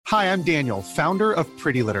Hi, I'm Daniel, founder of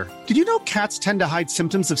Pretty Litter. Did you know cats tend to hide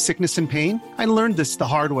symptoms of sickness and pain? I learned this the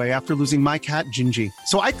hard way after losing my cat, Gingy.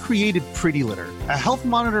 So I created Pretty Litter, a health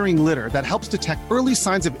monitoring litter that helps detect early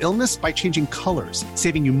signs of illness by changing colors,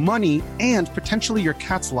 saving you money and potentially your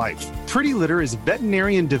cat's life. Pretty Litter is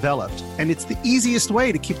veterinarian developed, and it's the easiest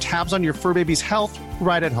way to keep tabs on your fur baby's health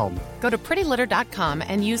right at home. Go to prettylitter.com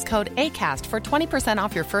and use code ACAST for 20%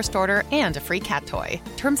 off your first order and a free cat toy.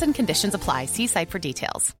 Terms and conditions apply. See site for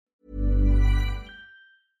details.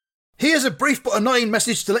 Here's a brief but annoying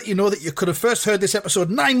message to let you know that you could have first heard this episode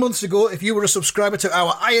 9 months ago if you were a subscriber to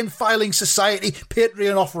our Iron Filing Society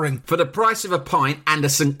Patreon offering. For the price of a pint and a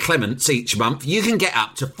St Clement's each month, you can get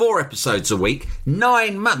up to 4 episodes a week,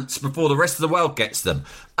 9 months before the rest of the world gets them.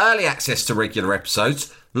 Early access to regular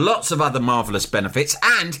episodes, lots of other marvellous benefits,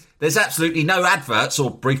 and there's absolutely no adverts or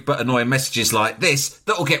brief but annoying messages like this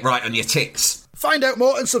that will get right on your tits. Find out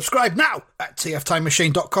more and subscribe now at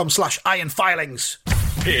tftimemachine.com/ironfilings.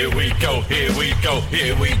 Here we go, here we go,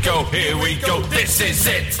 here we go, here we go, this is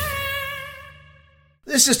it!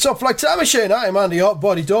 This is Top Flight Time Machine. I'm Andy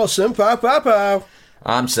Hotbody Dawson. Pow, pow, pow.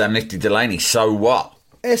 I'm Sam Nifty Delaney, so what?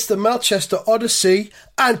 It's the Melchester Odyssey,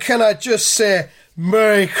 and can I just say,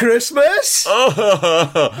 Merry Christmas?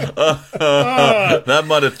 That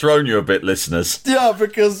might have thrown you a bit, listeners. Yeah,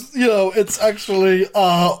 because, you know, it's actually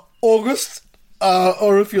August,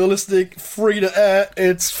 or if you're listening free to air,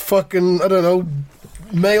 it's fucking, I don't know,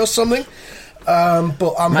 May or something.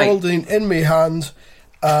 But I'm holding in my hand,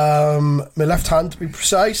 my left hand to be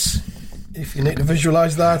precise, if you need to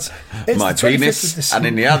visualise that. It's my penis, and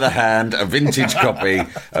in the other hand, a vintage copy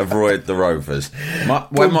of Roy at the Rovers.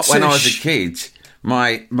 When I was a kid,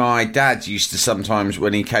 my dad used to sometimes,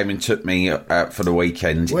 when he came and took me out for the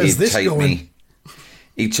weekend,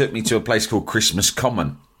 he took me to a place called Christmas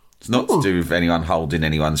Common. It's not to do with anyone holding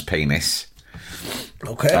anyone's penis.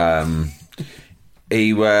 Okay.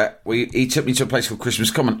 He took me to a place called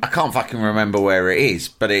Christmas Common. I can't fucking remember where it is,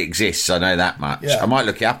 but it exists. I know that much. Yeah. I might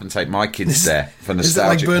look it up and take my kids there for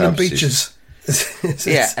nostalgic purposes. Is it like Burnham Beaches?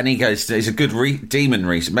 Yeah, and he goes, it's a good demon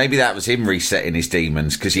reset. Maybe that was him resetting his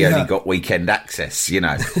demons because he only got weekend access, you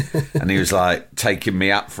know. And he was like taking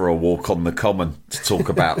me up for a walk on the common to talk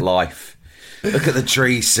about life. Look at the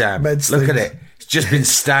tree, Sam. Look at it. It's just been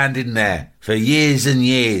standing there for years and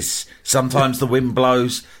years. Sometimes the wind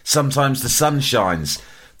blows, sometimes the sun shines,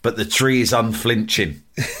 but the tree is unflinching.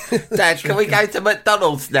 Dad, can we go to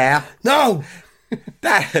McDonald's now? No!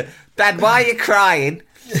 Dad, why are you crying?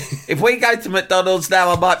 If we go to McDonald's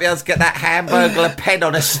now, I might be able to get that Hamburglar pen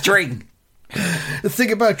on a string. The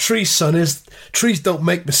thing about trees, son, is trees don't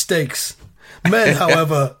make mistakes. Men,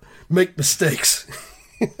 however, make mistakes.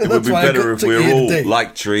 It would be better if we were all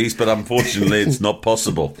like trees, but unfortunately it's not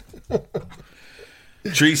possible.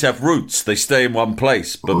 Trees have roots, they stay in one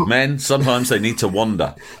place, but men, sometimes they need to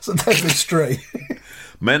wander. Sometimes they stray.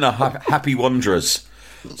 Men are happy wanderers.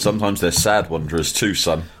 Sometimes they're sad wanderers too,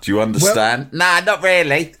 son. Do you understand? Well, nah, not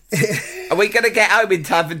really. Are we going to get home in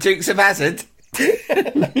time for Dukes of Hazzard?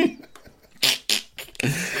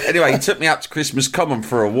 Anyway, he took me up to Christmas Common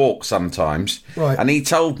for a walk sometimes. Right. And he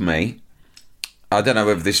told me, I don't know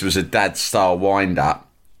whether this was a dad-style wind-up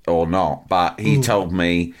or not, but he told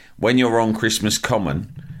me, when you're on Christmas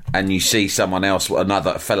Common and you see someone else,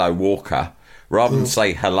 another fellow walker, rather than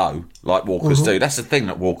say hello, like walkers do, that's the thing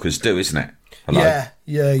that walkers do, isn't it? Hello?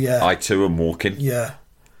 Yeah. I too am walking. Yeah.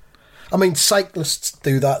 I mean, cyclists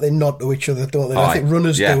do that. They nod to each other, don't they? I think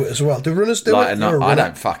runners do it as well. Do runners do it? I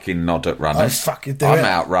don't fucking nod at runners. I fucking do I'm it.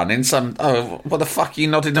 out running. What the fuck are you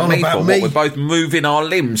nodding at me for? What, we're both moving our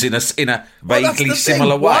limbs in a vaguely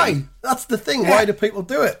similar way. Why? That's the thing. Yeah. Why do people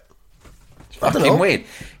do it? It's fucking weird.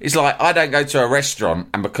 It's like, I don't go to a restaurant,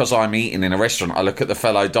 and because I'm eating in a restaurant, I look at the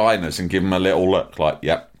fellow diners and give them a little look like,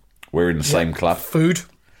 yep, we're in the same club. Food.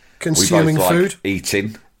 Consuming we both food. Like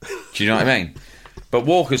eating. Do you know what I mean? But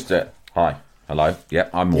walkers do it. Hi. Hello. Yep,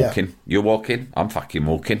 I'm walking. Yeah. You're walking. I'm fucking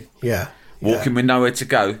walking. Yeah. Walking with nowhere to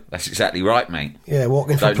go. That's exactly right, mate. Yeah,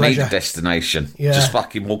 walking for pleasure. Don't need a destination. Yeah. Just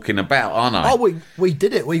fucking walking about, aren't I? Oh, we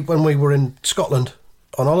did it. When we were in Scotland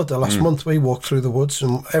on holiday last month, we walked through the woods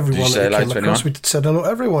and everyone that came across, we said hello to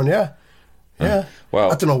everyone, yeah. Yeah.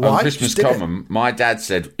 Well, I don't know why. On Christmas Common, my dad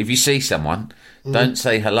said, if you see someone, don't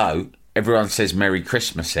say hello. Everyone says Merry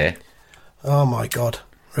Christmas here. Oh, my God.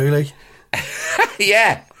 Really?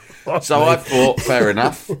 Yeah. So I thought, fair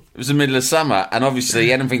enough. It was the middle of summer, and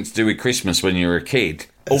obviously anything to do with Christmas when you're a kid,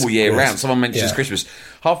 all year round. Someone mentions Christmas.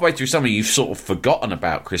 Halfway through summer, you've sort of forgotten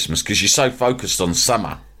about Christmas because you're so focused on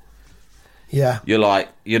summer. Yeah. You're like,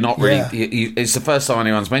 you're not really... it's the first time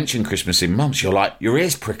anyone's mentioned Christmas in months. You're like, your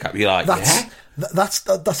ears prick up. You're like,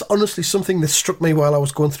 That's honestly something that struck me while I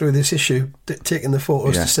was going through this issue, taking the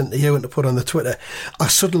photos to send to you and to put on the Twitter. I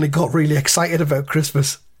suddenly got really excited about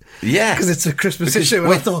Christmas. Yeah, because it's a Christmas issue,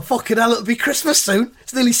 and I thought, "Fucking hell, it'll be Christmas soon."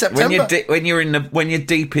 It's nearly September. When you're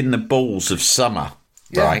deep in the balls of summer,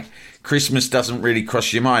 right? Christmas doesn't really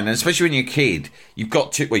cross your mind, and especially when you're a kid, you've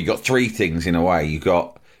got three things in a way. You've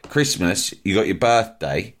got Christmas, you got your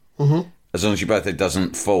birthday. Mm-hmm. As long as your birthday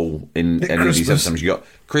doesn't fall in any of these other times, you got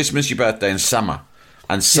Christmas, your birthday, and summer.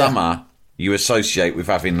 And summer you associate with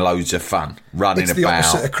having loads of fun, running about. It's the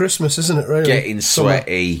opposite of Christmas, isn't it? Really, getting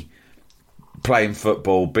sweaty. Playing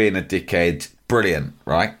football, being a dickhead, brilliant,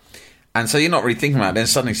 right? And so you're not really thinking about it. Then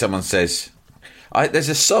suddenly someone says, there's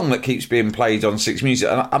a song that keeps being played on Six Music,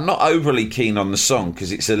 and I'm not overly keen on the song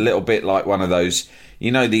because it's a little bit like one of those,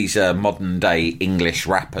 you know, these modern day English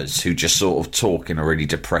rappers who just sort of talk in a really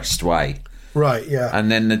depressed way. Right, yeah.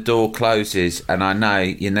 And then the door closes, and I know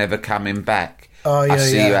you're never coming back. Oh, yeah, I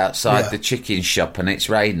see you outside the chicken shop and it's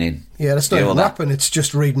raining. Yeah, that's not even rapping, it's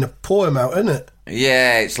just reading a poem out, isn't it?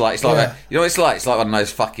 Yeah, it's like you know what it's like? It's like one of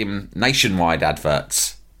those fucking Nationwide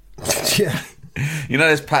adverts. Yeah. You know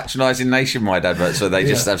those patronising Nationwide adverts where they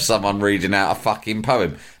just have someone reading out a fucking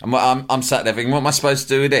poem. And I'm sat there thinking, what am I supposed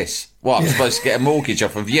to do with this? What, I'm supposed to get a mortgage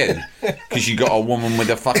off of you? Because you got a woman with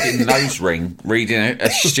a fucking nose ring reading a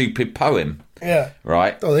stupid poem. Yeah.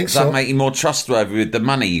 Right? I think Does that make you more trustworthy with the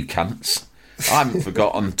money, you cunts? I haven't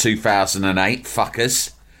forgotten 2008,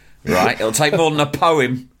 fuckers. Right? It'll take more than a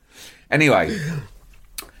poem. Anyway,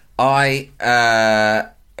 in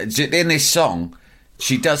this song,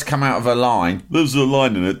 she does come out of a line. There's a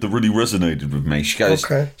line in it that really resonated with me. She goes,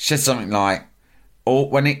 she says something like,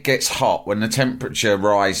 when it gets hot, when the temperature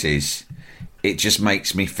rises, it just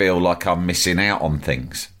makes me feel like I'm missing out on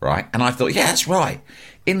things, right? And I thought, yeah, that's right.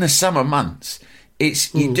 In the summer months,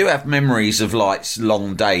 you do have memories of like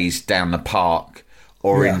long days down the park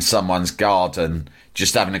or in someone's garden,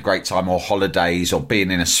 just having a great time, or holidays, or being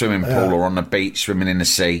in a swimming pool or on the beach, swimming in the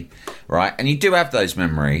sea, right? And you do have those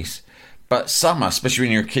memories. But summer, especially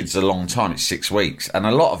when you're a kid, is a long time. It's 6 weeks. And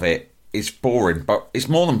a lot of it is boring, but it's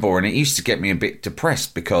more than boring. It used to get me a bit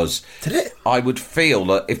depressed because I would feel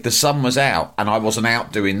that if the sun was out and I wasn't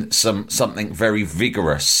out doing something very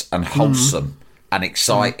vigorous and wholesome and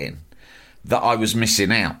exciting, that I was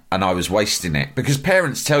missing out and I was wasting it. Because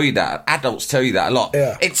parents tell you that, adults tell you that a lot.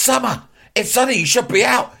 Yeah. It's summer. It's sunny. You should be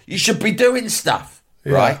out. You should be doing stuff,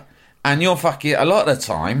 right? And you're fucking, a lot of the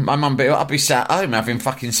time, my mum, I'd be sat at home having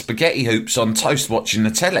fucking spaghetti hoops on toast watching the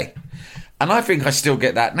telly. And I think I still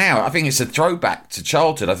get that now. I think it's a throwback to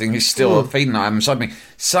childhood. I think it's still a feeling I have inside me.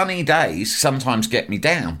 Sunny days sometimes get me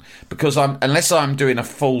down because unless I'm doing a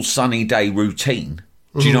full sunny day routine,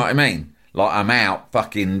 do you know what I mean? Like I'm out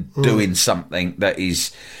fucking doing something that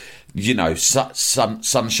is, you know,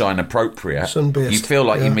 sunshine appropriate. Sun-based, you feel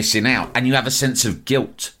like you're missing out, and you have a sense of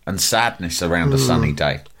guilt and sadness around a sunny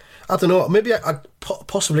day. I don't know, maybe I'd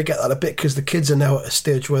possibly get that a bit because the kids are now at a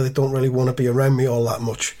stage where they don't really want to be around me all that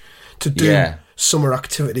much to do summer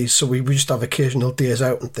activities, so we just have occasional days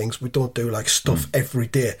out and things. We don't do like stuff every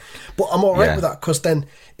day. But I'm alright with that because then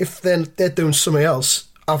if they're doing something else,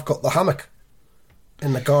 I've got the hammock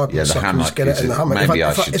in the garden, so I can just get it in the hammock. Maybe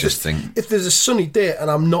I should just think... If there's a sunny day and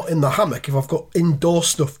I'm not in the hammock, if I've got indoor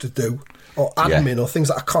stuff to do, or admin, or things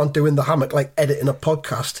that I can't do in the hammock, like editing a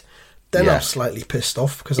podcast, then I'm slightly pissed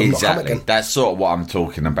off because I'm not hammocking. That's sort of what I'm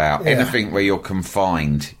talking about. Anything where you're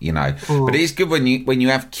confined, you know. But it's good when you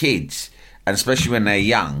have kids, and especially when they're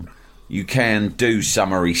young, you can do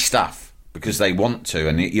summery stuff because they want to,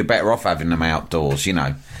 and you're better off having them outdoors, you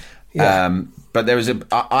know. But there is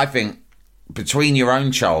I think, between your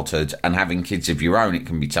own childhood and having kids of your own, it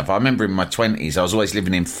can be tough. I remember in my 20s, I was always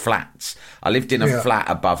living in flats. I lived in a flat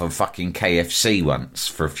above a fucking KFC once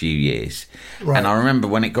for a few years. Right. And I remember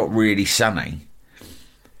when it got really sunny,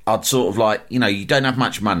 I'd sort of like, you know, you don't have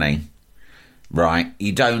much money, right?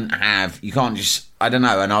 You can't just, I don't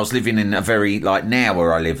know. And I was living in a very, like now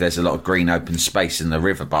where I live, there's a lot of green open space in the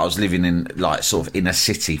river, but I was living in like sort of in a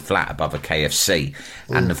city flat above a KFC,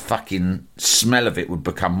 and the fucking smell of it would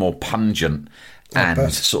become more pungent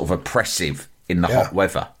and sort of oppressive in the hot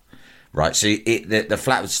weather, right? So the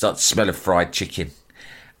flat would start to smell of fried chicken,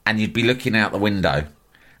 and you'd be looking out the window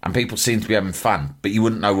and people seem to be having fun, but you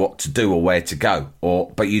wouldn't know what to do or where to go,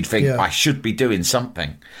 but you'd think, I should be doing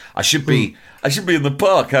something. I should be in the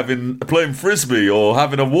park playing frisbee or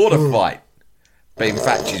having a water fight. But in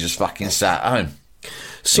fact, you just fucking sat at home.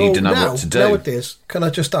 So you don't know what to do. Nowadays, can I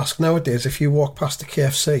just ask, if you walk past a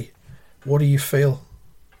KFC, what do you feel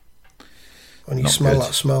when you smell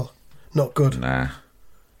that smell? Not good. Nah.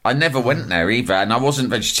 I never went there either, and I wasn't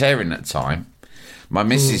vegetarian at the time. My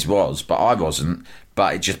missus was, but I wasn't.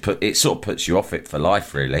 But it sort of puts you off it for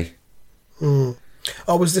life, really. Oh,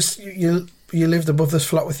 was this you lived above this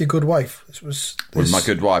flat with your good wife? With my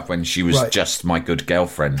good wife when she was just my good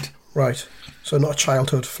girlfriend. Right. So not a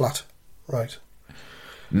childhood flat. Right.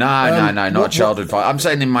 No, not a childhood flat. I'm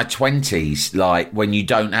saying in my 20s, like when you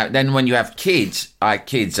don't have... Then when you have kids, I had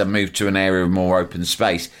kids, I moved to an area of more open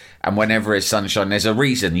space. And whenever there's sunshine, there's a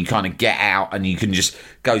reason. You kind of get out and you can just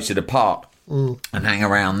go to the park and hang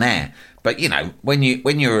around there. But, you know, when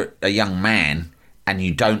you're a young man and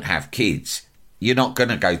you don't have kids, you're not going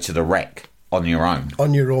to go to the rec on your own.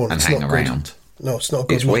 On your own. And hang around. Good. No, it's not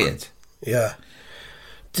good. It's weird. Yeah.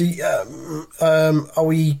 Are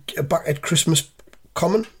we back at Christmas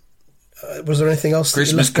Common? Was there anything else?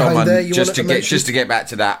 Christmas Common. There just to get back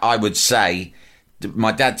to that, I would say,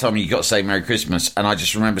 my dad told me you got to say Merry Christmas, and I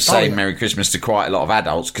just remember saying Merry Christmas to quite a lot of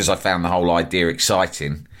adults because I found the whole idea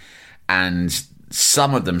exciting, and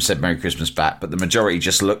some of them said Merry Christmas back, but the majority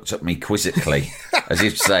just looked at me quizzically as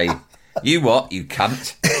if to say, "You what, you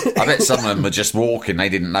cunt?" I bet some of them were just walking; they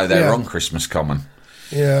didn't know they were on Christmas Common.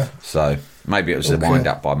 Yeah. So maybe it was a wind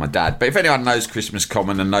up by my dad. But if anyone knows Christmas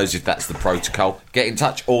Common and knows if that's the protocol, get in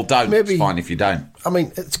touch or don't. Maybe, it's fine if you don't. I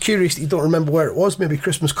mean, it's curious that you don't remember where it was. Maybe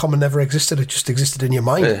Christmas Common never existed. It just existed in your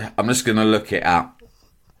mind. I'm just going to look it up.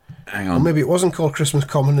 Hang on. Or maybe it wasn't called Christmas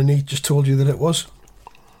Common and he just told you that it was.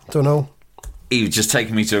 Don't know. He was just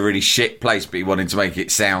taking me to a really shit place, but he wanted to make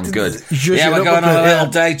it sound good. Yeah, we're going on a little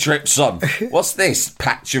day trip, son. What's this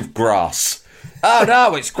patch of grass? Oh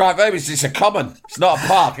no, it's quite famous. It's a common. It's not a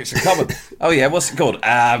park. It's a common. Oh yeah, what's it called?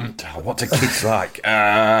 What do kids like?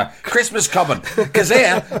 Christmas Common. Because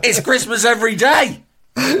here it's Christmas every day.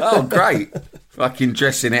 Oh great! Fucking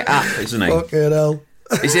dressing it up, isn't he? Fucking hell.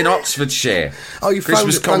 It's in Oxfordshire. Oh, you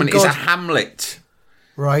Christmas found it, Common is a hamlet.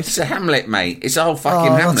 Right. It's a hamlet, mate. It's a whole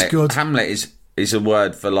fucking hamlet. That's good. Hamlet is a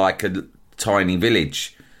word for like a tiny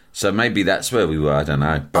village. So maybe that's where we were, I don't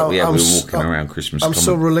know. But we were walking around Christmas Common. I'm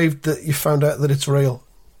so relieved that you found out that it's real.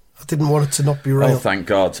 I didn't want it to not be real. Oh, thank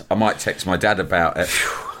God. I might text my dad about it.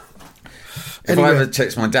 If I ever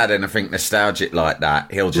text my dad anything nostalgic like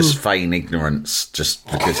that, he'll just feign ignorance just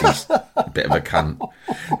because he's a bit of a cunt.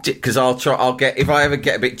 Because if I ever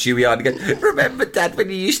get a bit dewy-eyed and go, remember, Dad, when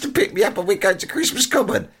you used to pick me up and we'd go to Christmas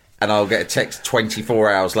Common? And I'll get a text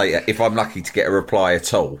 24 hours later, if I'm lucky to get a reply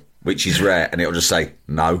at all, which is rare, and it'll just say,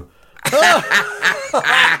 no.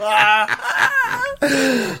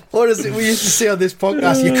 What is it we used to say on this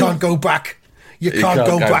podcast? You can't go back. You can't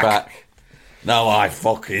go back. No, I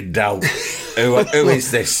fucking don't. Who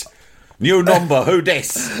is this? New number, who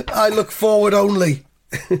this? I look forward only.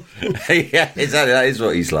 Yeah, exactly. That is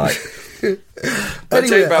what he's like. I'll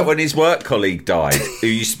tell you about when his work colleague died, who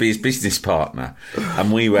used to be his business partner,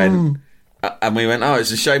 and we went, oh,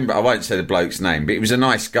 it's a shame, but I won't say the bloke's name, but he was a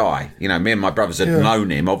nice guy. You know, me and my brothers had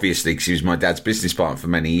known him, obviously, because he was my dad's business partner for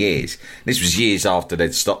many years. This was years after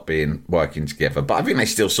they'd stopped working together, but I think they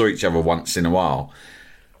still saw each other once in a while.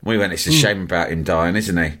 We went, it's a shame about him dying,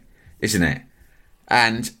 isn't it?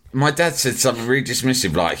 And my dad said something really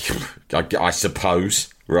dismissive, like, I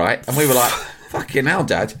suppose, right? And we were like, fucking hell,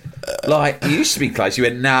 Dad. Like, he used to be close. He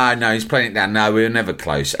went, no, he's playing it down. No, we were never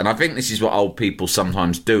close. And I think this is what old people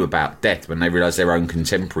sometimes do about death when they realise their own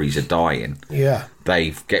contemporaries are dying. Yeah.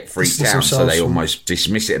 They get freaked out, so they almost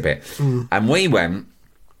dismiss it a bit. And we went,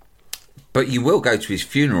 but you will go to his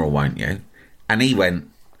funeral, won't you? And he went,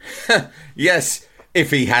 yes,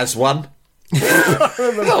 if he has one. I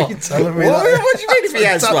remember you telling me that. What do you mean if he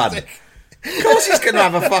has one? Of course he's going to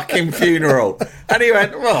have a fucking funeral. And he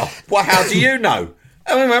went, well, how do you know?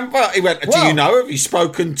 And we went, well, he went, do you know? Have you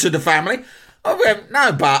spoken to the family? I went,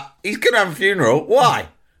 no, but he's going to have a funeral. Why?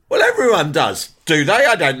 Well, everyone does. Do they?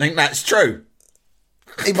 I don't think that's true.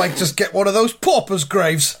 He might just get one of those paupers'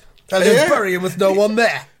 graves and just bury him with no one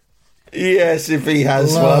there. Yes, if he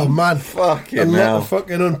has one. Oh, man. Fucking hell. A lot to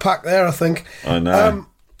fucking unpack there, I think. I know.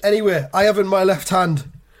 Anyway, I have in my left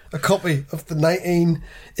hand a copy of the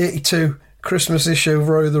 1982 Christmas issue of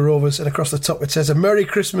Roy of the Rovers, and across the top it says, a Merry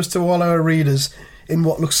Christmas to all our readers, in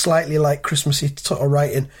what looks slightly like Christmassy sort of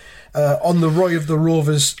writing. On the Roy of the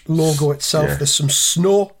Rovers logo itself, there's some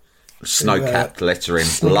snow. Snow-capped lettering.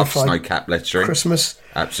 Love snow-capped lettering. Christmas.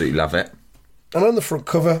 Absolutely love it. And on the front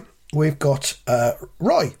cover, we've got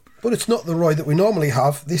Roy. But it's not the Roy that we normally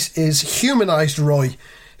have. This is humanised Roy,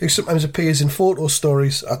 who sometimes appears in photo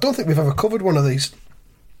stories. I don't think we've ever covered one of these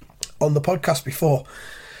on the podcast before.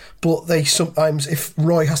 But they sometimes, if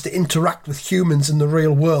Roy has to interact with humans in the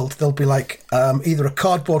real world, they'll be like either a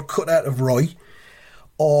cardboard cutout of Roy,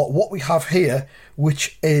 or what we have here,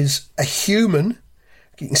 which is a human.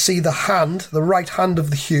 You can see the hand, the right hand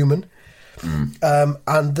of the human.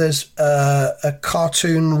 And there's a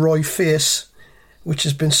cartoon Roy face, which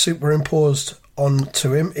has been superimposed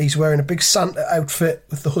onto him. He's wearing a big Santa outfit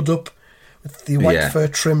with the hood up, with the white fur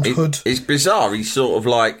trimmed hood. It's bizarre. He's sort of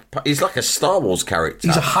like, he's like a Star Wars character.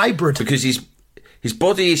 He's a hybrid. Because his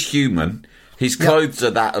body is human, his clothes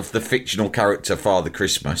are that of the fictional character Father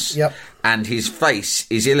Christmas, and his face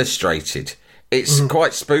is illustrated. It's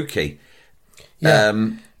quite spooky.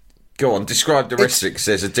 Go on, describe the rest of it, because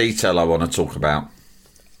there's a detail I want to talk about.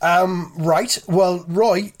 Right. Well,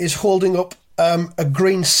 Roy is holding up a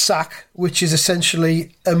green sack, which is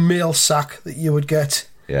essentially a mail sack that you would get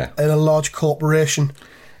in a large corporation.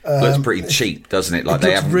 Looks pretty cheap, doesn't it? Like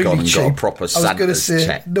they haven't really gone and got a proper Santa's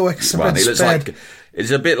check. No expense spared.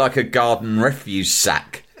 It's a bit like a garden refuse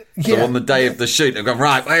sack. So on the day of the shoot, they've gone,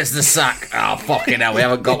 right, where's the sack? Oh, fucking hell, we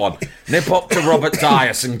haven't got one. Nip up to Robert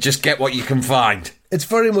Dias and just get what you can find. It's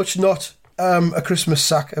very much not a Christmas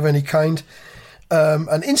sack of any kind.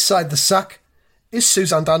 And inside the sack is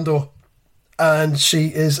Suzanne Dando. And she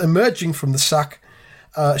is emerging from the sack.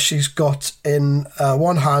 She's got in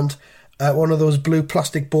one hand one of those blue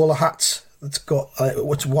plastic bowler hats that's got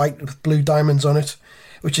what's white with blue diamonds on it,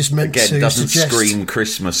 which is meant to doesn't suggest, scream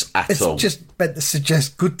Christmas at all. It's just meant to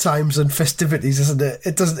suggest good times and festivities, isn't it?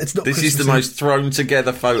 It doesn't. It's not. This is the most thrown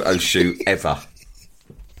together photo shoot ever.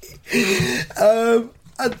 And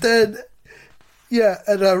then,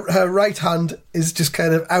 and her right hand is just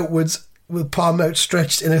kind of outwards with palm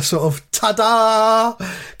outstretched in a sort of ta-da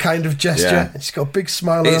kind of gesture. Yeah. And she's got a big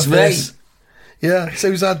smile on her face. Yeah,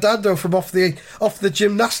 Suzanne Dando from off the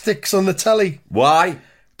gymnastics on the telly. Why?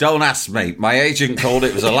 Don't ask me. My agent called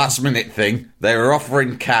it was a last minute thing. They were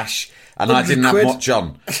offering cash and I didn't have much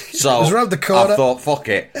on. So it was around the corner. I thought, fuck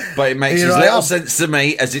it. But it makes as little sense to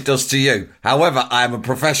me as it does to you. However, I am a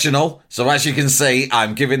professional, so as you can see,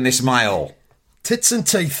 I'm giving this my all. Tits and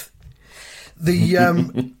teeth.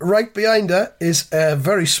 The right behind her is a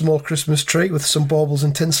very small Christmas tree with some baubles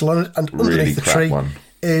and tinsel on it, and underneath the tree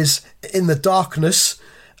is, in the darkness,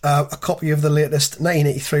 a copy of the latest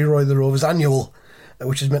 1983 Roy the Rovers annual,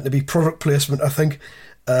 which is meant to be product placement, I think.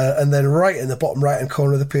 And then right in the bottom right-hand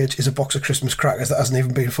corner of the page is a box of Christmas crackers that hasn't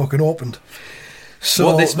even been fucking opened. So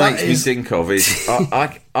what this makes me think of is,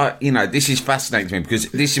 I this is fascinating to me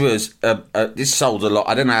because this was this sold a lot.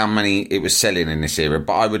 I don't know how many it was selling in this era,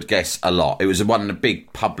 but I would guess a lot. It was one of the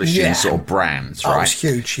big publishing sort of brands, right? It was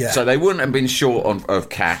huge, yeah. So they wouldn't have been short of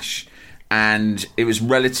cash, and it was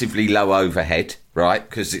relatively low overhead, right?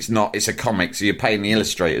 Because it's a comic, so you're paying the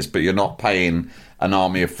illustrators, but you're not paying an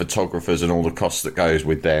army of photographers and all the costs that goes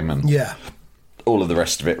with them, and all of the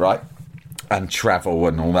rest of it, right? And travel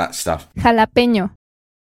and all that stuff. Jalapeño.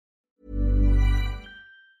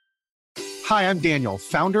 Hi, I'm Daniel,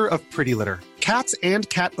 founder of Pretty Litter. Cats and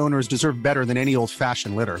cat owners deserve better than any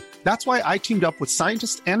old-fashioned litter. That's why I teamed up with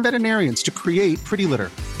scientists and veterinarians to create Pretty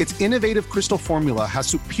Litter. Its innovative crystal formula has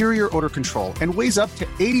superior odor control and weighs up to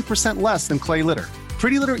 80% less than clay litter.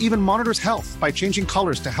 Pretty Litter even monitors health by changing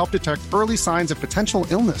colors to help detect early signs of potential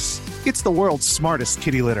illness. It's the world's smartest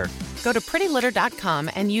kitty litter. Go to prettylitter.com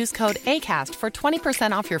and use code ACAST for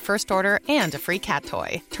 20% off your first order and a free cat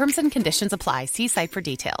toy. Terms and conditions apply. See site for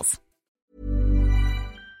details.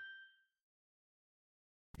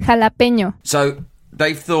 Jalapeño. So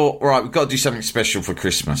they've thought, right, we've got to do something special for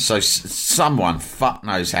Christmas. So someone, fuck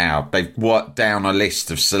knows how, they've worked down a list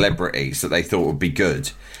of celebrities that they thought would be good.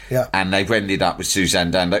 Yeah. And they've ended up with Suzanne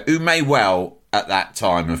Dando, who may well, at that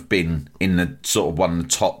time, have been in the sort of one of the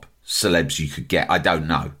top celebs you could get. I don't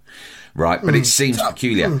know. Right? But it seems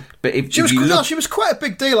peculiar. But if she she was quite a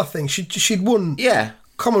big deal, I think. She'd won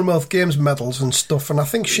Commonwealth Games medals and stuff, and I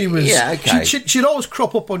think she was... Yeah, okay. She'd always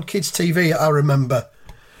crop up on kids' TV, I remember.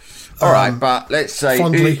 All right, but let's say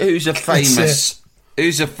who's a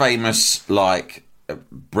famous like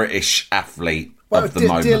British athlete of the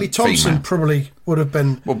moment? Daley Thompson probably would have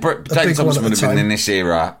been. Well, Daley Thompson would have been in this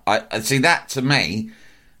era. I see that to me.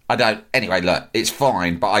 I don't. Anyway, look, it's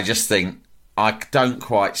fine, but I just think I don't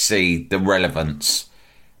quite see the relevance.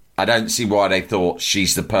 I don't see why they thought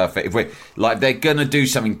she's the perfect. If they're going to do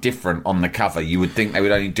something different on the cover, you would think they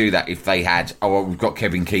would only do that if they had. Oh, well, we've got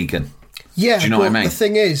Kevin Keegan. Yeah, do you know what I mean? The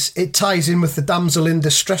thing is, it ties in with the damsel in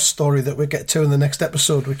distress story that we'll get to in the next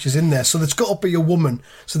episode, which is in there. So there's got to be a woman.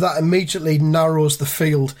 So that immediately narrows the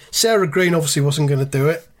field. Sarah Greene obviously wasn't going to do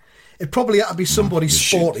it. It probably had to be somebody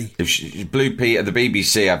sporty. Blue Peter, the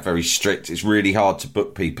BBC are very strict. It's really hard to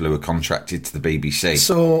book people who are contracted to the BBC.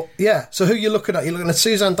 So, yeah. So who are you looking at? You're looking at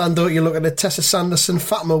Suzanne Dando, you're looking at Tessa Sanderson,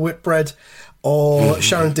 Fatima Whitbread, or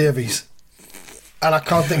Sharon Davies? and I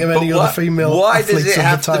can't think of any other female athletes of the time. Why does it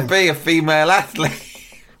have to be a female athlete?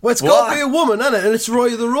 Well, it's got to be a woman, hasn't it? And it's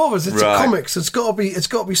Roy of the Rovers. It's a comics. It's got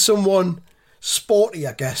to be someone sporty,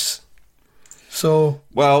 I guess. So,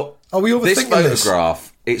 well, are we overthinking this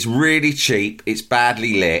photograph? It's really cheap. It's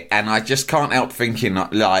badly lit, and I just can't help thinking,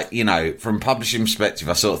 like, you know, from publishing perspective,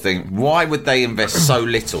 I sort of think, why would they invest so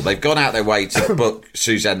little? They've gone out their way to book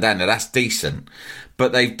Suzanne Danner. That's decent,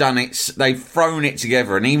 but they've done it. They've thrown it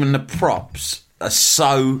together, and even the props are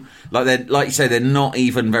so like you say, they're not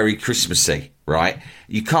even very Christmassy. Right,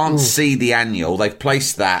 you can't see the annual. They've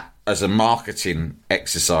placed that as a marketing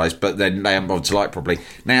exercise, but then they haven't bothered to light properly.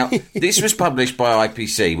 Now, this was published by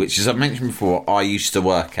IPC, which, as I mentioned before, I used to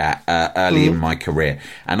work at early in my career.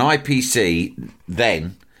 And IPC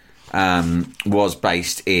then was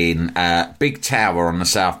based in a big tower on the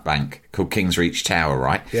South Bank called Kingsreach Tower,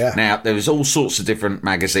 right? Yeah. Now, there was all sorts of different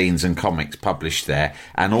magazines and comics published there,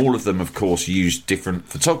 and all of them, of course, used different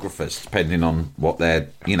photographers, depending on what their,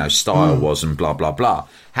 you know, style was and blah, blah, blah.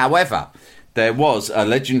 However, there was a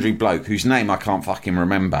legendary bloke whose name I can't fucking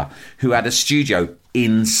remember, who had a studio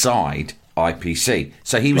inside IPC.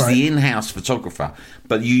 So he was the in-house photographer.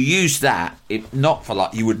 But you use that, not for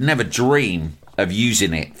like, you would never dream of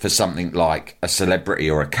using it for something like a celebrity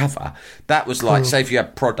or a cover. That was like, say if you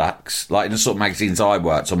had products, like in the sort of magazines I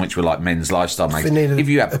worked on, which were like men's lifestyle magazines, if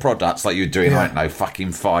you had products like you were doing, I don't know,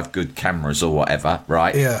 fucking 5 good cameras or whatever,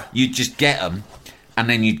 right? Yeah. You'd just get them, and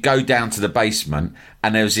then you'd go down to the basement,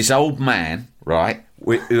 and there was this old man, right,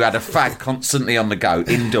 who had a fag constantly on the go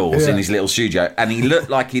indoors in his little studio, and he looked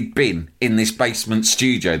like he'd been in this basement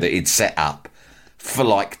studio that he'd set up for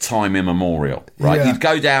like time immemorial, right? Yeah. You'd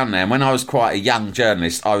go down there, and when I was quite a young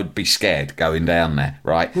journalist, I would be scared going down there,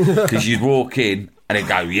 right? Because you'd walk in and he'd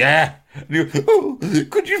go, yeah. And you'd go, oh,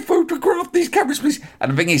 could you photograph these cameras, please?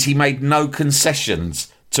 And the thing is, he made no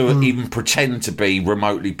concessions to even pretend to be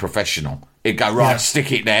remotely professional. He'd go, right,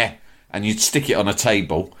 stick it there, and you'd stick it on a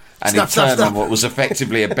table, and he'd turn on what was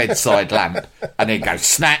effectively a bedside lamp, and he'd go,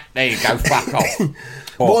 snap, there you go, fuck off.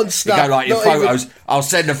 Or one snap. Go like your photos. I'll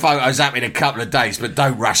send the photos up in a couple of days, but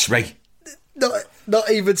don't rush me.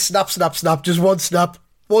 Not even snap. Just one snap.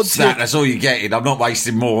 One snap. That's all you're getting. I'm not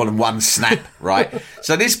wasting more than one snap, right?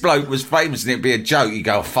 So this bloke was famous, and it'd be a joke. You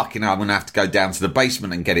go, oh, fucking hell, I'm going to have to go down to the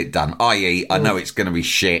basement and get it done. I.e., I know it's going to be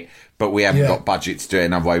shit, but we haven't got budget to do it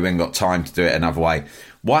another way. We haven't got time to do it another way.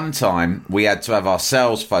 One time, we had to have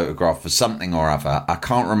ourselves photographed for something or other. I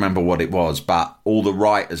can't remember what it was, but all the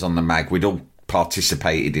writers on the mag, we'd all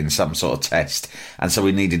participated in some sort of test, and so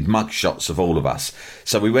we needed mug shots of all of us.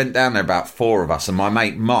 So we went down there, about 4 of us, and my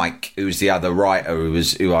mate Mike, who was the other writer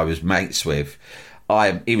who I was mates with,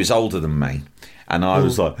 he was older than me, and I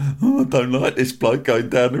was like, oh, I don't like this bloke going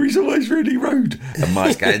down there, he's always really rude. And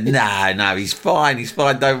Mike's going, no, he's fine,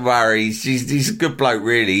 don't worry, he's a good bloke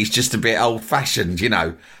really, he's just a bit old fashioned, you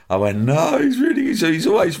know. I went, no, he's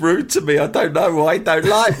always rude to me, I don't know why he don't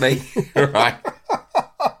like me. Right.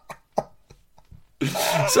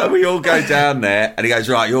 So we all go down there, and he goes,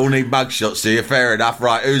 right, you all need mugshots, do you? Fair enough.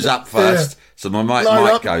 Right, who's up first? Yeah. So my mate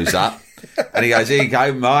Mike goes up, and he goes, here you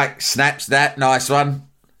go, Mike. Snaps that. Nice one.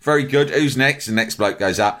 Very good. Who's next? And the next bloke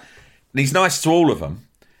goes up. And he's nice to all of them.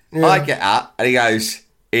 Yeah. I get up, and he goes,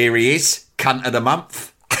 here he is, cunt of the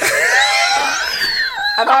month. And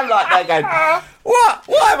I'm like, they go, what?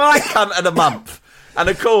 Why am I cunt of the month? And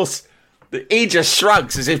of course, he just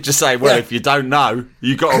shrugs as if to say, well, if you don't know,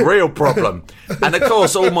 you got a real problem. And of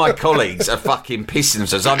course, all my colleagues are fucking pissing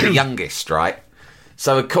themselves. I'm the youngest, right?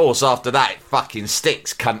 So of course, after that, it fucking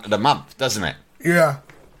sticks, cunt of the month, doesn't it? Yeah.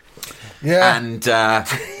 Yeah. And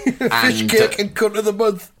fish cake and cunt of the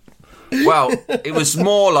month. Well, it was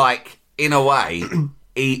more like, in a way,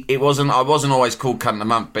 I wasn't always called cunt of the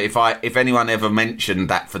month, but if anyone ever mentioned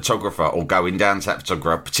that photographer or going down to that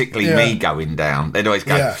photographer, particularly me going down, they'd always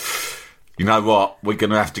go, you know what, we're going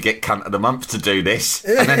to have to get cunt of the month to do this.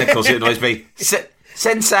 And then, of course, it'd always be,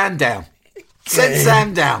 send Sam down. Send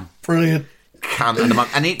Sam down. Brilliant. Cunt of the month.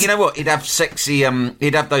 And you know what, he'd have sexy,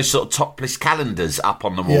 he'd have those sort of topless calendars up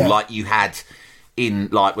on the wall like you had in,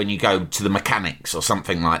 like, when you go to the mechanics or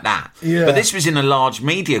something like that. Yeah. But this was in a large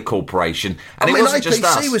media corporation, and it wasn't just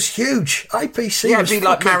us. IPC was huge. IPC was it'd be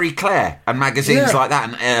like Marie Claire and magazines like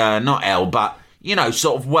that, and not Elle, but, you know,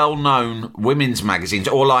 sort of well-known women's magazines,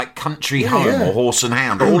 or like Country Home or Horse and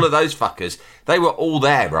Hound, all of those fuckers, they were all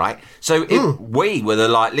there, right? So we were the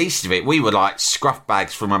least of it. We were like scruff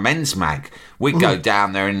bags from a men's mag. We'd go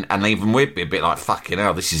down there, and even we'd be a bit like, fucking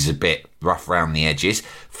hell, this is a bit rough around the edges.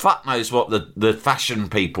 Fuck knows what the fashion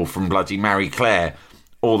people from bloody Marie Claire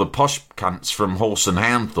all the posh cunts from Horse and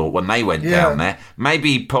Hound thought when they went down there.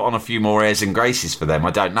 Maybe he put on a few more airs and graces for them,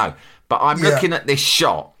 I don't know. But I'm looking at this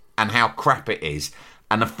shot and how crap it is,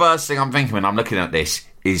 and the first thing I'm thinking when I'm looking at this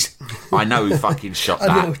is, I know who fucking shot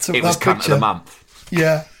that. It was Cunt of the Month.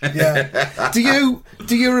 Yeah.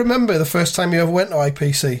 Do you remember the first time you ever went to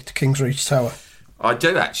IPC, to Kingsreach Tower? I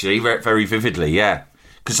do, actually, very, very vividly, yeah.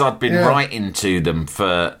 Because I'd been writing to them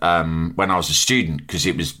for when I was a student, because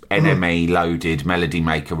it was NME, Loaded, Melody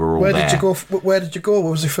Maker were all there. Where did you go?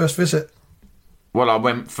 What was your first visit? Well, I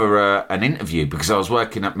went for an interview because I was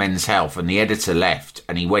working at Men's Health, and the editor left,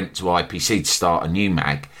 and he went to IPC to start a new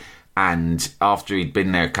mag. And after he'd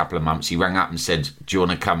been there a couple of months, he rang up and said, "Do you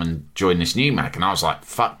want to come and join this new mag?" And I was like,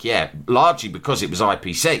 "Fuck yeah!" Largely because it was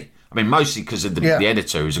IPC. I mean, mostly because of the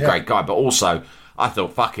editor, who was a great guy, but also I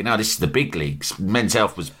thought, fucking hell, this is the big leagues. Men's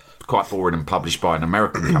Health was quite boring and published by an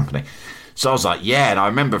American company. So I was like, yeah, and I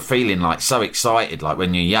remember feeling like so excited, like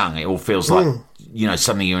when you're young, it all feels like, you know,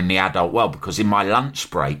 suddenly you're in the adult world, because in my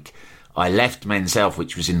lunch break, I left Men's Health,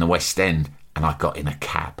 which was in the West End, and I got in a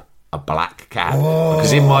cab, a black cab,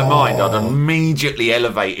 because in my mind, I'd immediately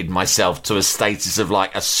elevated myself to a status of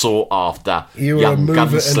like a sought-after young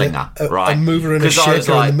gunslinger, right? A mover and a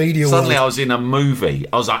shaker in the media world. Suddenly I was in a movie.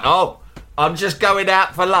 I was like, oh, I'm just going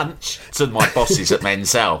out for lunch to my bosses at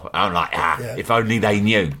Men's Health. I'm like, if only they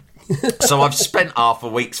knew. So I've spent half a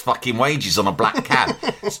week's fucking wages on a black cab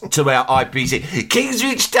to our IPC.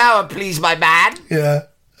 Kingsreach Tower, please, my man. Yeah.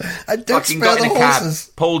 And don't fucking got in a cab,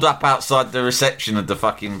 horses. pulled up outside the reception of the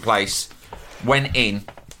fucking place, went in,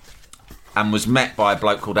 and was met by a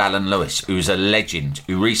bloke called Alan Lewis, who was a legend,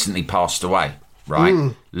 who recently passed away.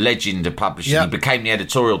 Right, legend of publishing. He became the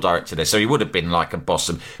editorial director there, so he would have been like a boss.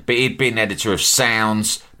 But he'd been editor of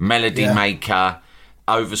Sounds, Melody Maker,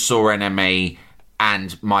 oversaw NME,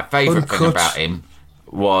 and my favourite thing about him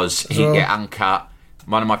was he'd get Uncut.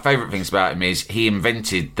 One of my favourite things about him is he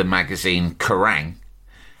invented the magazine Kerrang,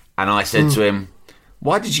 and I said to him,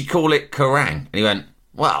 "Why did you call it Kerrang?" And he went,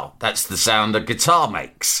 "Well, that's the sound a guitar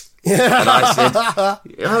makes." And I said,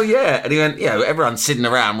 "Oh yeah," and he went, "Yeah, everyone's sitting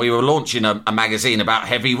around. We were launching a magazine about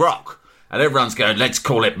heavy rock, and everyone's going, let's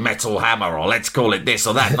call it Metal Hammer, or let's call it this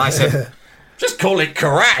or that." And I said, "Just call it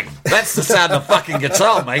Kerrang. That's the sound a fucking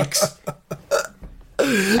guitar makes."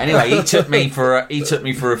 Anyway, he took me for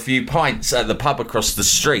a few pints at the pub across the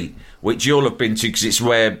street, which you'll have been to because it's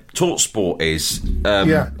where Talksport is,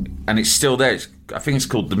 and it's still there. I think it's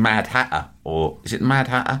called the Mad Hatter, or is it the Mad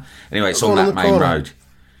Hatter? Anyway, it's on that main road.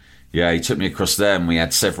 Yeah, he took me across there and we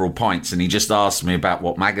had several pints, and he just asked me about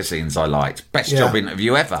what magazines I liked. Best job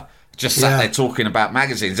interview ever. Just sat there talking about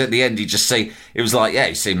magazines. At the end, he just it was like,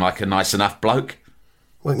 he seemed like a nice enough bloke.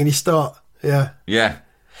 When can you start? Yeah. Yeah.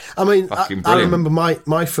 I mean, I remember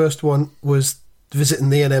my first one was visiting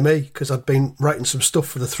the NME, because I'd been writing some stuff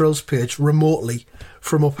for the Thrills page remotely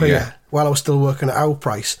from up here while I was still working at Our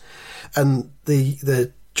Price. And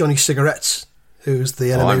the Johnny Cigarettes, who's the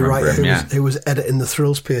NME writer who was editing the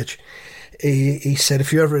Thrills page, he said,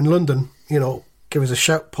 "If you're ever in London, you know, give us a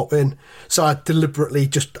shout, pop in." So I deliberately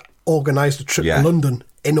just organised a trip to London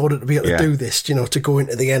in order to be able to do this, you know, to go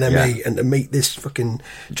into the NME and to meet this fucking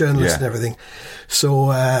journalist and everything.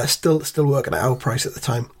 So still working at Our Price at the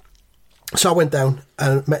time. So I went down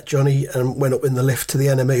and met Johnny and went up in the lift to the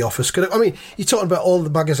NME office. Cause, I mean, you're talking about all the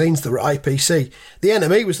magazines that were at IPC. The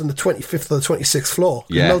NME was on the 25th or the 26th floor.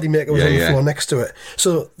 The Melody Maker was on the floor next to it.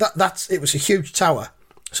 So it was a huge tower.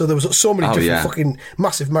 So there was so many different fucking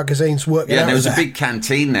massive magazines working out. Yeah, there was a big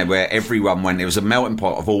canteen there where everyone went. It was a melting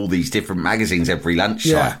pot of all these different magazines every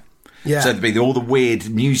lunchtime. Yeah. So there'd be all the weird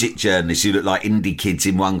music journalists who looked like indie kids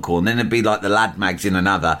in one corner, and then there'd be like the lad mags in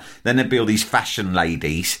another, then there'd be all these fashion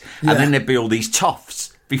ladies, and then there'd be all these toffs.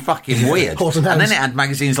 It'd be fucking weird. And then it had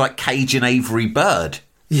magazines like Cage and Avery Bird.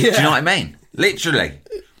 Yeah. Do you know what I mean? Literally.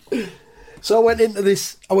 So I went into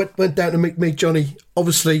this, I went down to meet Johnny.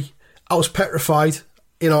 Obviously, I was petrified.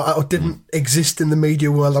 You know, I didn't exist in the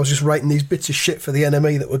media world. I was just writing these bits of shit for the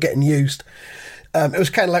NME that were getting used. It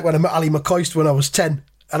was kind of like when I met Ali McCoist when I was 10.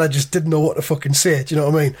 And I just didn't know what to fucking say. Do you know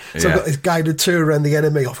what I mean? So I've got this guided tour around the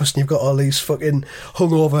NME office, and you've got all these fucking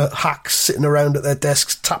hungover hacks sitting around at their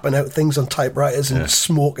desks, tapping out things on typewriters and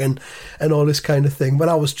smoking and all this kind of thing. But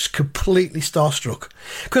I was just completely starstruck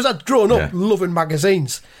because I'd grown up loving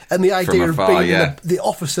magazines, and the idea of being in the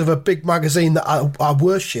office of a big magazine that I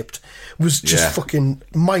worshipped was just fucking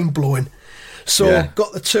mind blowing. So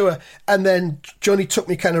got the tour, and then Johnny took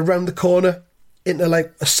me kind of round the corner into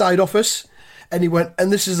like a side office. And he went,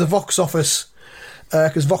 "And this is the Vox office."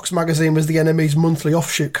 because Vox magazine was the NME's monthly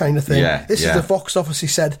offshoot kind of thing. Yeah, this is the Vox office, he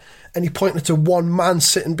said, and he pointed to one man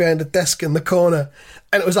sitting behind a desk in the corner,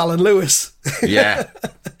 and it was Alan Lewis. Yeah.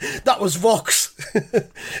 That was Vox.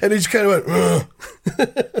 And he just kind of went,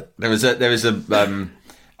 There was a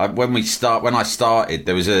when I started,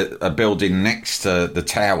 there was a building next to the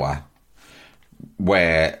tower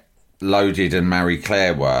where Loaded and Marie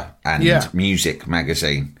Claire were, and Music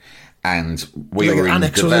magazine, and we were in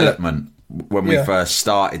development when we first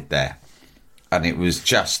started there, and it was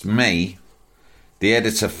just me, the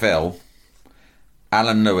editor Phil,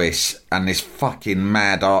 Alan Lewis, and this fucking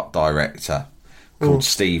mad art director called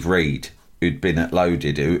Steve Reed, who'd been at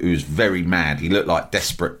Loaded, who was very mad. He looked like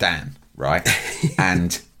Desperate Dan, right?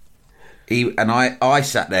 And I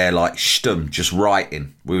sat there like stum, just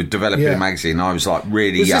writing. We were developing a magazine. I was like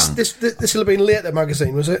really young. This will have been Later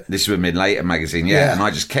magazine, was it? This would have been Later magazine, yeah. And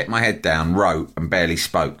I just kept my head down, wrote, and barely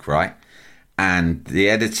spoke, right? And the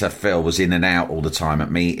editor, Phil, was in and out all the time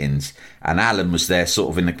at meetings. And Alan was there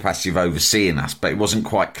sort of in the capacity of overseeing us, but it wasn't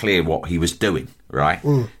quite clear what he was doing, right?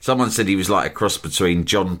 Someone said he was like a cross between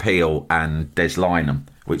John Peel and Des Lynam,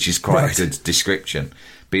 which is quite a good description.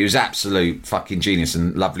 But he was absolute fucking genius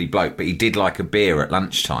and lovely bloke. But he did like a beer at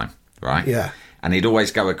lunchtime, right? Yeah. And he'd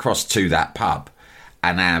always go across to that pub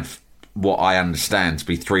and have what I understand to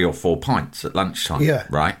be 3 or 4 pints at lunchtime,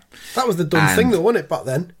 right? That was the done thing, though, wasn't it, back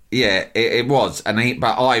then? Yeah, it was. But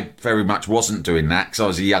I very much wasn't doing that because I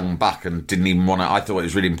was a young buck and didn't even want to. I thought it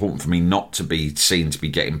was really important for me not to be seen to be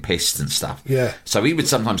getting pissed and stuff. Yeah. So he would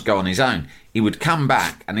sometimes go on his own. He would come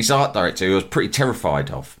back, and this art director, who I was pretty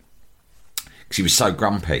terrified of, because he was so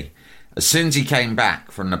grumpy. As soon as he came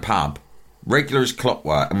back from the pub, regular as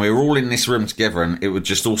clockwork, and we were all in this room together, and it would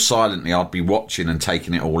just all silently, I'd be watching and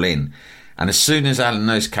taking it all in. And as soon as Alan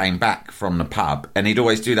Lewis came back from the pub, and he'd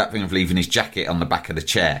always do that thing of leaving his jacket on the back of the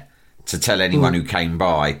chair to tell anyone who came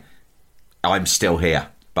by, I'm still here,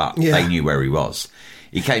 but they knew where he was.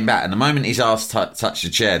 He came back, and the moment his arse touched the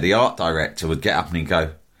chair, the art director would get up and he'd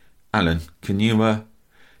go, Alan, can you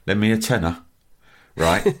lend me a tenner?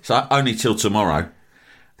 Right? So only till tomorrow.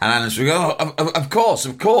 And Alan would go, of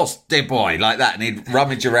course, dear boy, like that. And he'd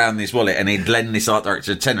rummage around this wallet and he'd lend this art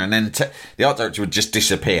director a tenner. And then the art director would just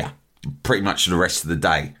disappear pretty much the rest of the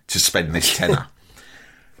day to spend this tenner.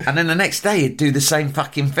 And then the next day he'd do the same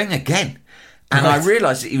fucking thing again. And I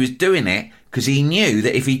realised that he was doing it because he knew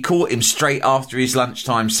that if he caught him straight after his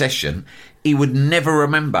lunchtime session, he would never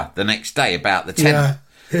remember the next day about the tenner.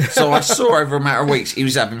 Yeah. So I saw over a matter of weeks, he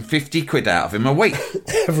was having 50 quid out of him a week.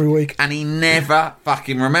 Every week. And he never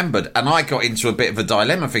fucking remembered. And I got into a bit of a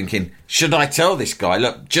dilemma thinking, should I tell this guy,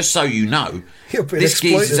 look, just so you know, this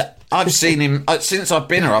geezer's, I've seen him, since I've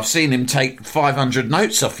been here, I've seen him take 500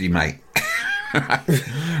 notes off you, mate.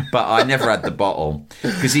 But I never had the bottle.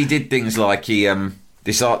 Because he did things like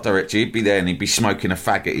this art director, he'd be there and he'd be smoking a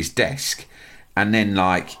fag at his desk. And then,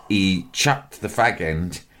 he chucked the fag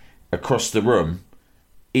end across the room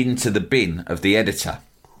into the bin of the editor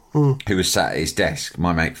who was sat at his desk,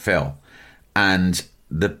 my mate Phil, and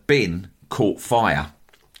the bin caught fire.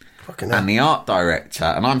 And the art director,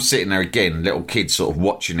 and I'm sitting there again, little kid sort of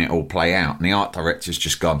watching it all play out, and the art director's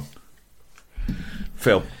just gone,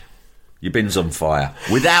 Phil, your bin's on fire,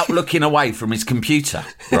 without looking away from his computer,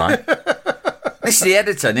 right? This is the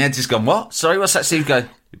editor, and the editor's gone, what? Sorry, what's that? Steve go,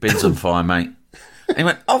 your bin's on fire, mate. And he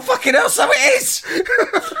went, oh, fucking hell, so it is!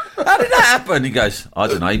 How did that happen? He goes, I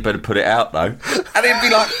don't know, you better put it out, though. And he'd be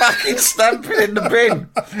like fucking stamping in the bin.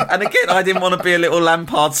 And again, I didn't want to be a little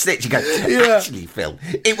Lampard stitch. He goes, actually, Phil,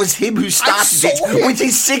 it was him who started it with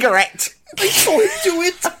his cigarette. I saw him do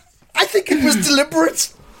it. I think it was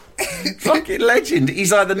deliberate. Fucking legend.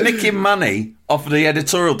 He's either nicking money off of the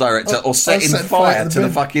editorial director or setting fire to the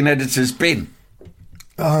fucking editor's bin.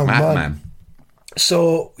 Oh, man.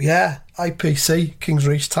 So, yeah, IPC, King's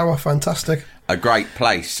Reach Tower, fantastic. A great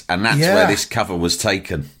place, and that's where this cover was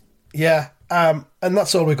taken. Yeah, and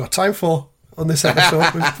that's all we've got time for on this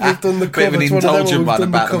episode. We've done the cover. Bit of an indulgent one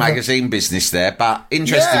about the magazine business there, but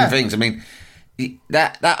interesting things. I mean,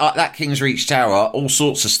 that King's Reach Tower, all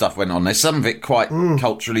sorts of stuff went on there. Some of it quite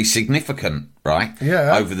culturally significant, right?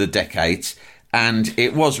 Yeah. Over the decades, and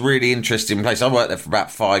it was really interesting place. I worked there for about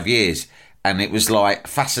 5 years, and it was like a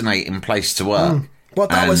fascinating place to work. Well,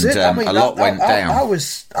 that was it. I mean, a lot went down. I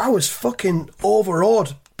was fucking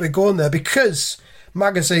overawed by going there because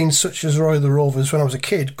magazines such as Roy the Rovers, when I was a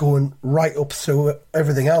kid, going right up through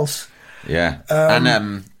everything else. Yeah,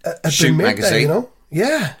 and Shoot magazine, there, you know?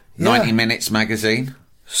 Yeah. 90 Minutes magazine.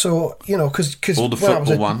 So, you know, because all the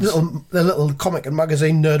football ones, the little comic and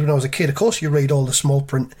magazine nerd when I was a kid, of course you read all the small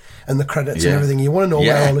print and the credits and everything. You want to know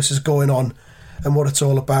where all this is going on. and what it's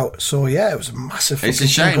all about. So yeah, it was a massive. It's a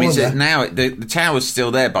shame, is it? Now the tower's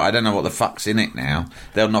still there, but I don't know what the fuck's in it now.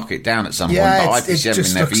 They'll knock it down at some point. But IPC have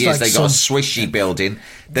been there for years. They got a swishy building.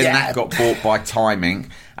 Then that got bought by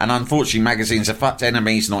Timing, and unfortunately, Magazines are fucked.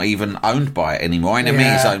 NME's not even owned by it anymore.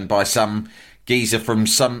 NME is owned by some geezer from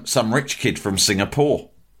some rich kid from Singapore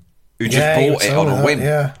who just bought it on a whim.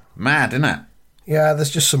 Yeah. Mad, isn't it? Yeah, there's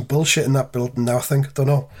just some bullshit in that building now, I think. I don't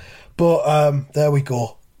know. But there we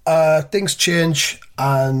go. Things change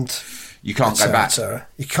and... You can't go back.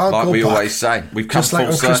 You can't go back. Like we always say. We've come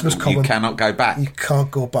full circle. You cannot go back. You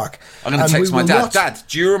can't go back. I'm going to text my dad. Dad,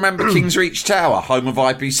 do you remember Kingsreach Tower, home of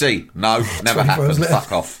IPC? No, never happened.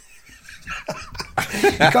 Fuck off.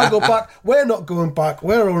 You can't go back. We're not going back.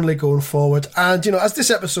 We're only going forward. And, as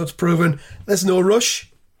this episode's proven, there's no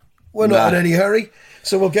rush. We're not in any hurry.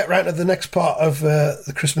 So we'll get right to the next part of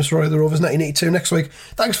the Christmas Roy of the Rovers 1982 next week.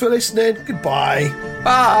 Thanks for listening. Goodbye.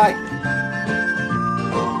 Bye.